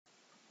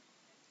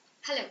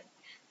Hello,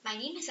 my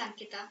name is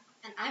Ankita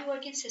and I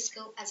work in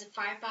Cisco as a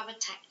Firepower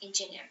TAC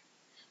engineer.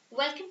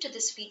 Welcome to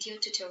this video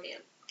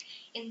tutorial.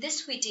 In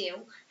this video,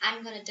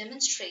 I'm going to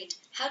demonstrate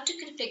how to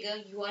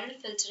configure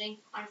URL filtering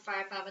on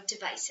Firepower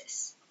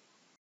devices.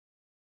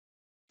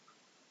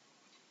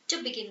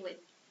 To begin with,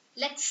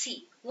 let's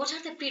see what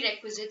are the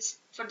prerequisites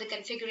for the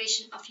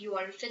configuration of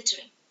URL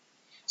filtering.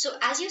 So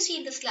as you see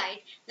in the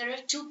slide, there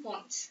are 2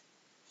 points.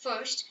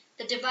 First,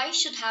 the device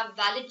should have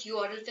valid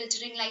URL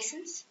filtering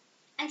license,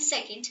 and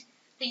second,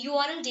 the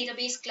URL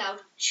database cloud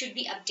should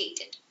be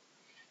updated.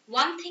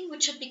 One thing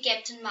which should be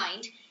kept in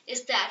mind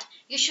is that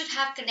you should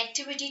have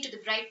connectivity to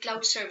the Bright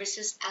Cloud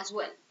services as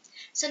well.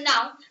 So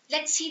now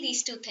let's see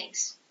these 2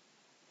 things.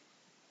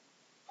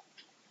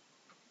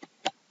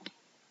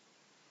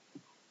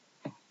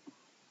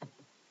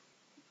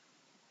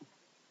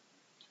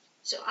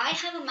 So I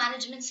have a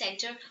management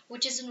center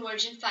which is in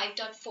version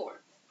 5.4.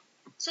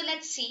 So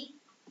let's see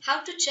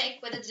how to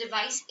check whether the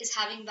device is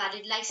having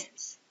valid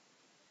license.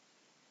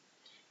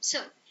 So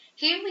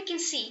here we can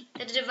see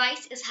that the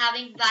device is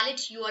having valid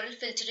URL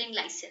filtering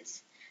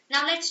license.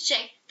 Now let's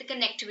check the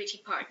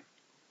connectivity part.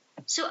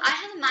 So I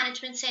have a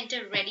management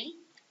center ready.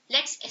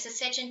 Let's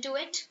SSH into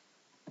it.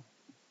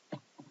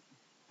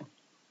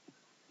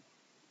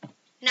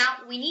 Now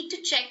we need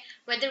to check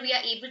whether we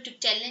are able to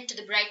telnet to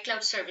the Bright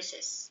Cloud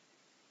services.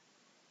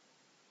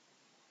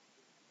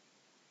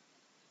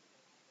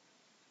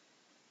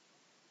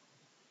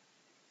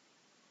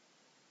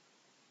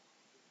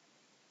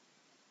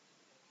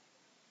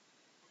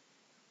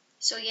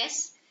 So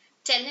yes,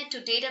 telnet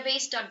to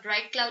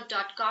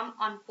database.brightcloud.com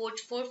on port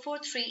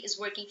 443 is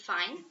working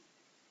fine.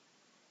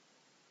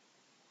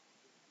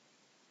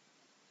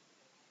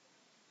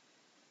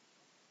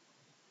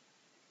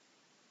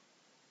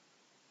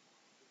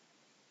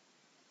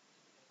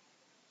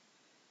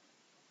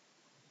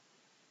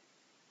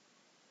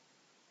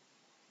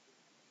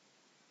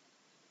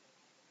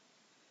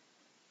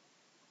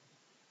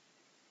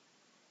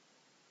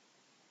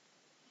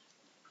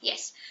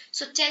 Yes,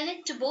 so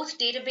telnet to both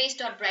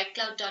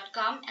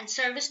database.brightcloud.com and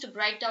service to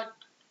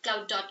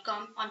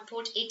bright.cloud.com on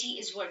port 80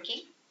 is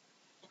working.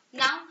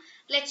 Now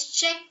let's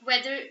check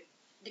whether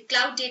the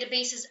cloud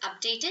database is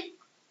updated.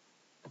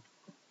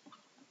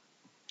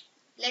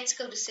 Let's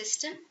go to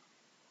System,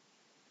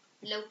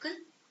 Local,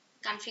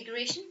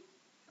 Configuration.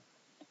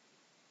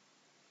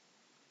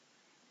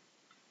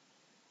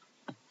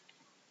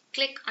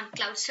 Click on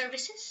Cloud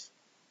Services.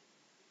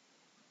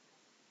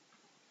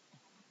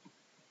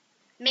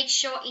 Make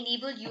sure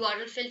Enable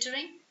URL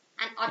Filtering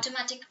and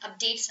Automatic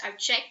Updates are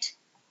checked.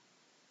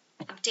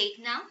 Update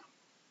now.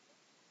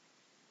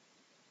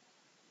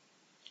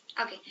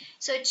 Okay,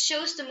 so it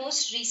shows the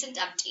most recent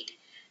update.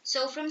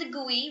 So from the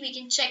GUI, we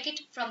can check it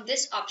from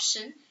this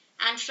option.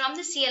 And from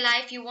the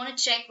CLI, if you want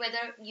to check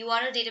whether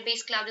URL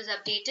database cloud is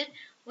updated,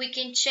 we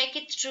can check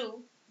it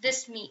through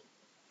this me.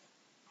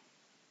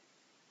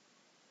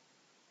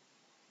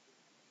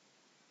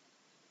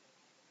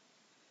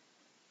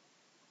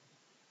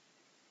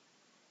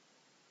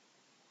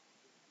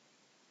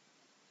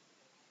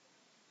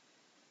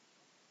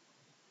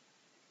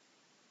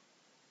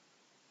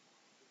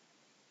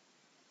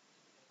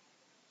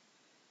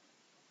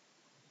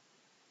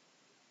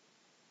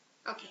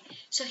 Okay,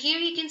 so here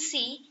you can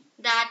see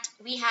that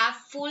we have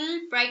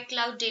full Bright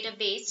Cloud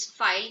database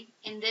file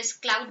in this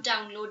cloud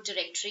download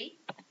directory,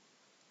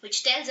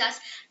 which tells us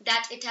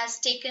that it has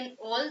taken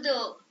all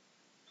the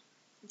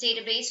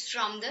database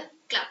from the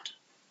cloud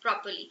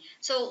properly.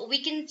 So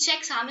we can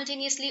check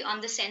simultaneously on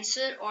the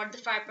sensor or the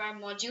Firepower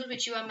module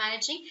which you are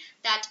managing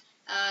that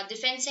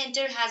Defense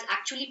Center has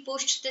actually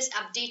pushed this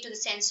update to the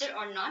sensor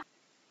or not.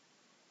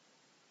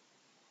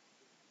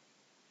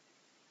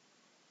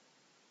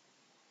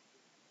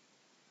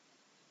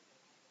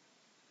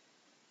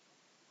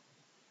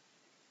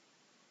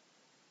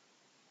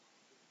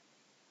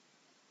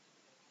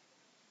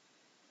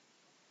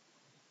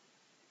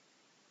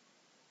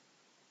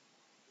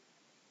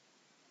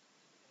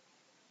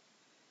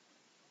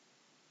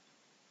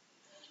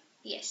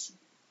 Yes.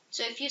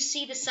 So if you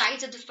see, the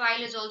size of the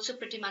file is also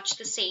pretty much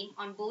the same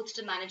on both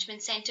the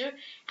management center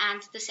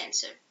and the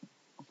sensor.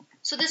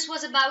 So this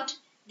was about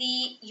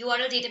the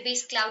URL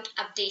database cloud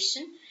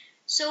updation.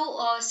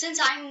 So since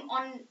I'm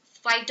on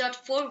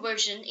 5.4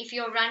 version, if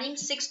you're running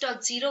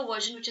 6.0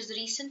 version, which is the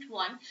recent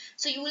one,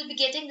 so you will be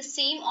getting the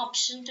same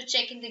option to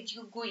check in the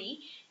GUI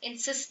in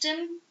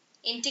System,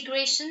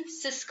 Integration,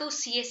 Cisco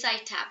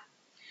CSI tab.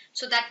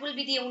 So that will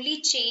be the only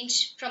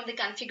change from the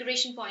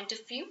configuration point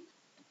of view.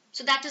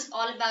 So that is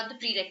all about the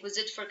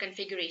prerequisite for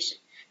configuration.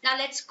 Now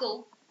let's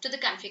go to the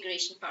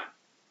configuration part.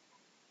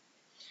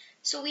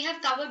 So we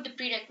have covered the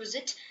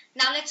prerequisite.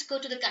 Now let's go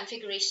to the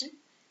configuration.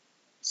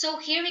 So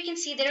here we can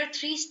see there are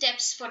 3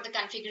 steps for the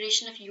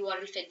configuration of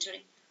URL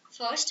filtering.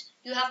 First,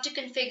 you have to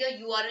configure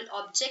URL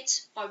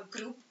objects or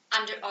group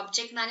under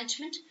object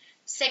management.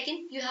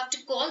 Second, you have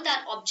to call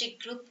that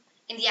object group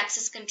in the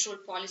access control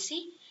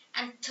policy.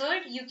 And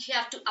third, you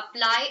have to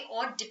apply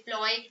or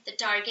deploy the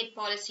target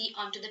policy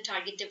onto the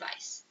target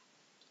device.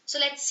 So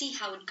let's see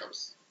how it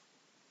goes.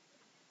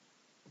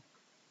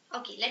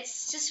 Okay,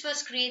 let's just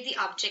first create the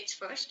objects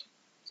first.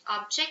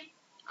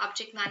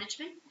 Object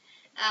management.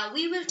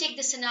 We will take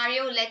the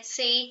scenario, let's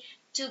say,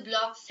 to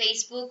block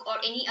Facebook or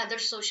any other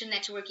social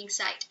networking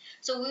site.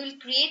 So we will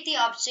create the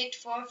object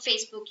for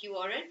Facebook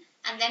URL,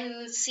 and then we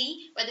will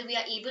see whether we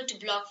are able to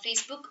block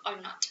Facebook or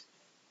not.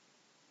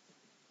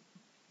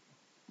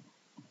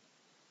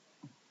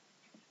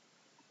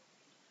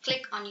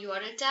 Click on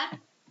URL tab,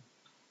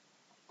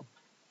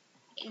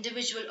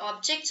 individual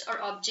objects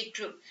or object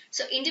group.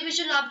 So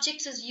individual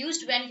objects is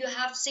used when you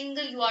have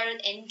single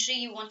URL entry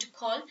you want to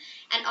call.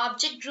 An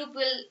object group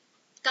will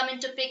come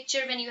into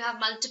picture when you have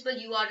multiple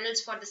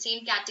URLs for the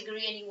same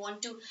category and you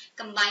want to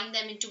combine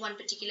them into one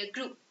particular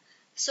group.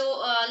 So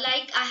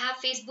like I have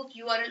Facebook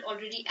URL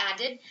already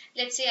added.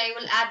 Let's say I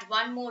will add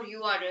one more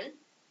URL.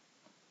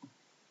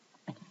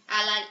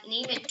 I'll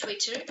name it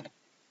Twitter.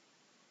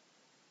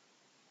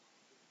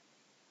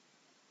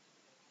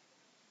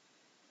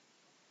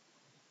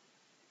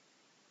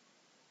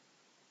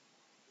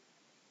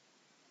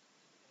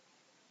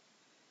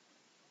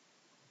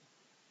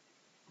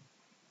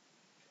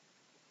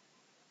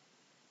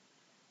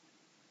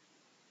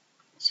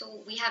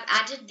 So we have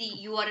added the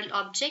URL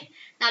object.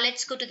 Now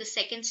let's go to the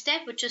second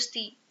step, which is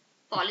the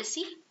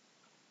policy.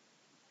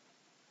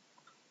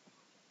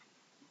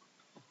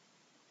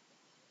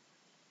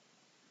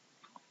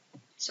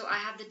 So I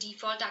have the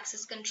default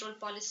access control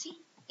policy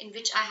in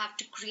which I have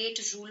to create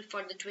a rule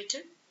for the Twitter.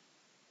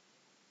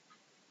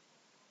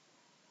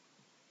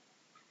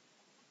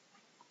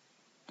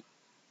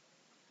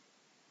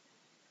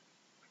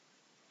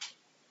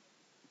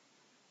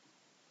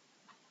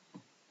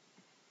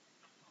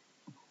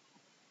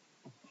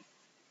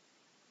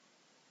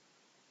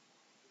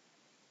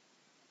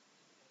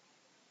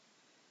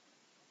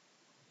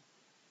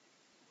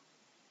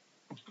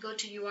 Go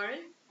to URL.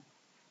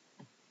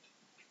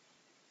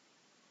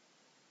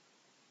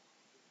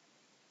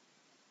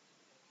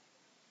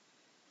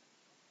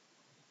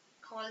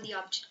 Call the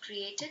object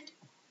created.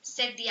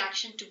 Set the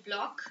action to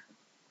block.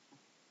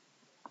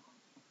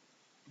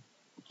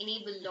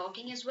 Enable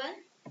logging as well,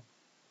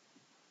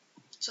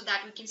 so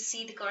that we can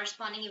see the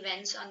corresponding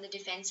events on the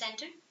defense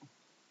center.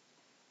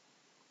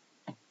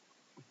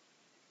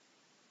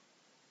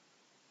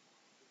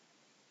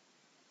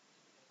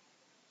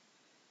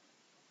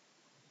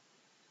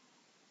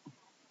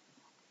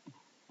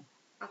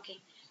 Okay,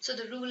 so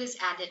the rule is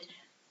added.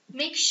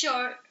 Make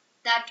sure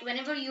that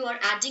whenever you are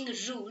adding a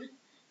rule,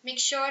 make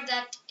sure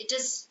that it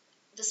is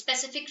the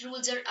specific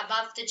rules are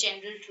above the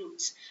general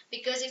rules,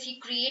 because if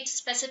you create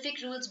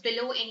specific rules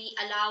below any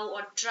allow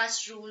or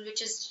trust rule,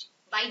 which is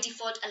by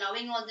default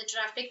allowing all the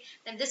traffic,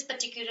 then this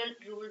particular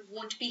rule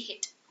won't be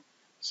hit.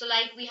 So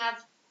like we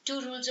have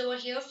two rules over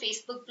here,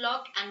 Facebook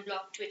block and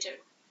block Twitter.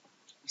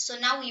 So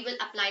now we will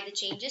apply the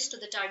changes to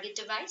the target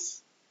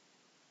device.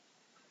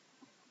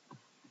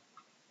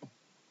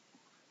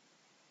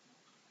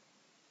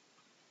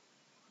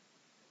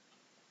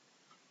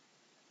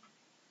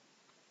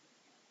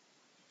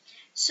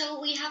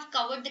 So we have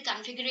covered the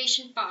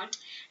configuration part,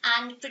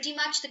 and pretty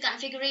much the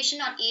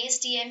configuration on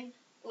ASDM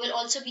will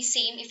also be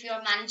same if you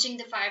are managing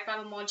the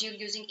firepower module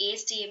using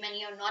ASDM and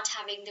you are not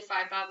having the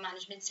firepower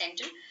management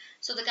center.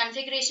 So the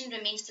configuration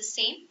remains the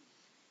same.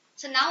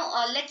 So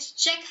now let's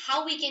check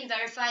how we can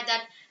verify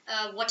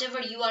that whatever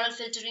URL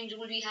filtering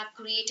rule we have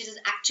created is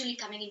actually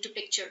coming into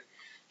picture.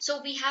 So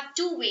we have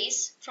two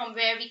ways from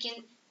where we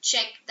can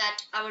check that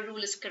our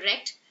rule is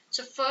correct.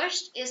 So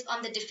first is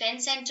on the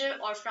defense center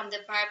or from the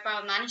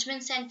firepower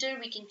management center,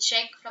 we can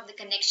check from the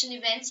connection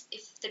events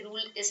if the rule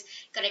is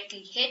correctly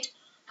hit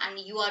and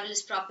the URL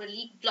is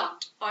properly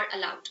blocked or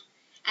allowed.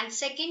 And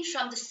second,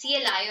 from the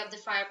CLI of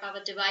the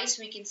firepower device,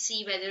 we can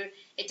see whether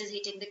it is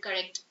hitting the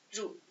correct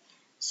rule.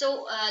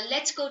 So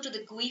let's go to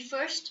the GUI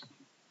first.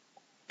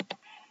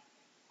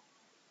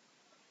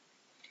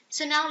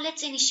 So now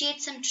let's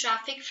initiate some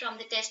traffic from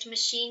the test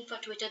machine for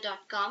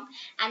twitter.com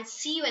and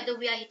see whether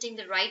we are hitting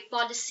the right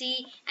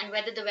policy and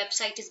whether the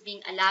website is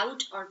being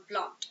allowed or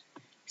blocked.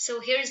 So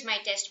here is my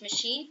test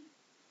machine.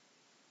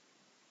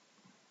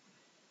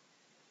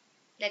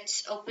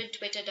 Let's open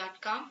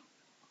twitter.com.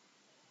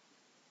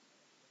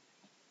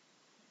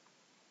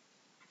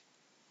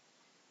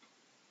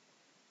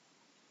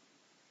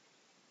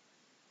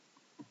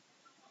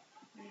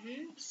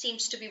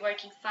 Seems to be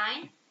working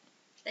fine.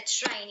 Let's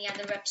try any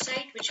other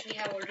website which we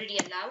have already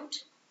allowed.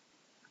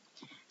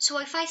 So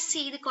if I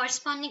see the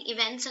corresponding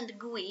events on the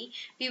GUI,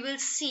 we will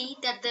see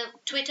that the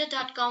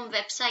twitter.com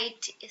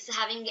website is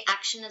having the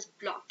action as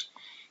blocked,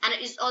 and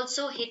it is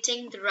also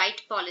hitting the right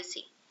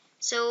policy.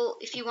 So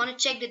if you want to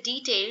check the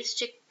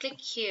details, click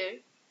here,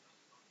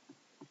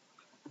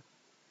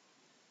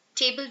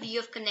 table view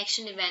of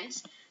connection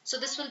events. So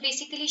this will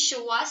basically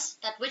show us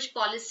that which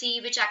policy,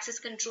 which access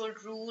control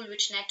rule,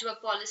 which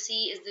network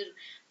policy is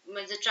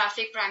the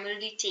traffic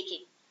primarily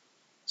taking,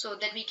 so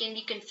that we can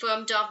be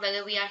confirmed of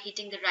whether we are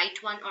hitting the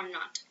right one or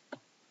not.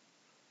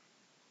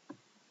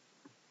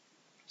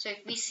 So if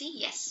we see,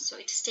 yes, so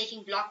it is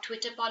taking block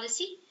Twitter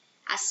policy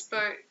as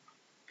per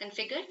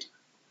configured.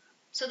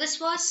 So this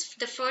was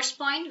the first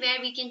point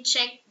where we can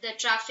check the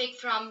traffic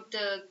from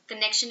the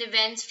connection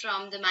events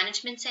from the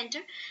management center.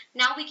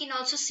 Now we can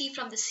also see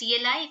from the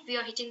CLI if we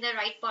are hitting the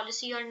right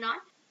policy or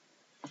not.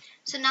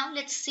 So now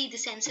let's see the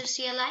sensor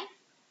CLI.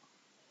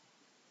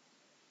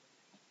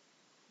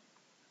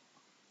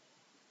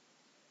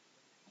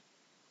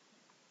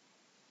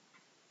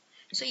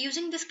 So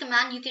using this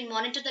command, you can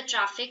monitor the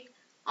traffic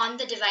on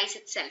the device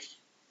itself.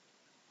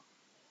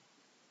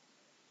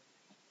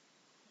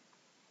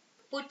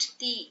 Put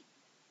the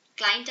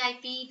client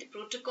IP, the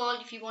protocol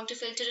if you want to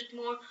filter it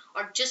more,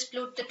 or just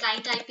plot the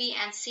client IP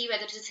and see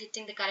whether it is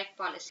hitting the correct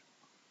policy.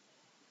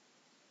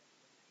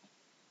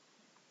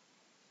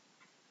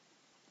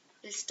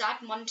 We'll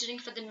start monitoring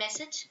for the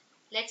message.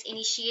 Let's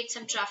initiate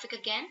some traffic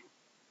again.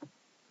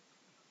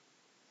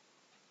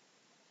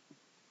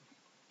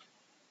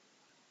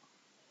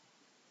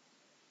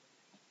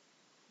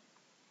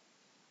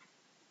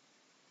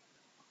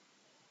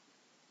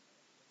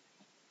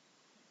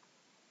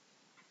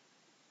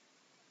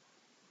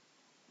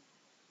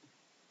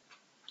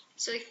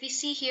 So if we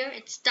see here,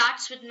 it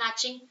starts with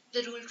matching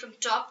the rule from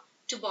top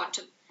to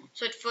bottom.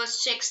 So it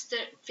first checks the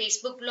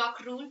Facebook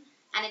block rule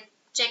and it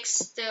checks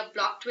the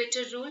block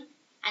Twitter rule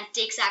and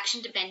takes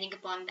action depending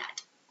upon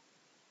that.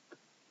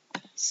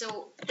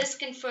 So this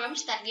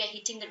confirms that we are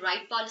hitting the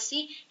right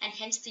policy and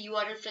hence the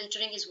URL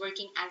filtering is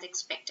working as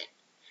expected.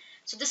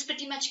 So this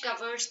pretty much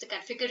covers the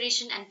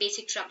configuration and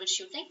basic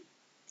troubleshooting.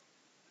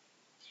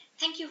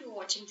 Thank you for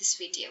watching this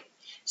video.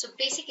 So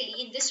basically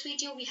in this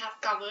video we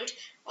have covered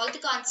all the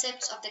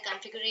concepts of the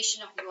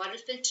configuration of URL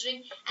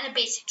filtering and a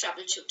basic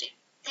troubleshooting.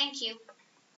 Thank you.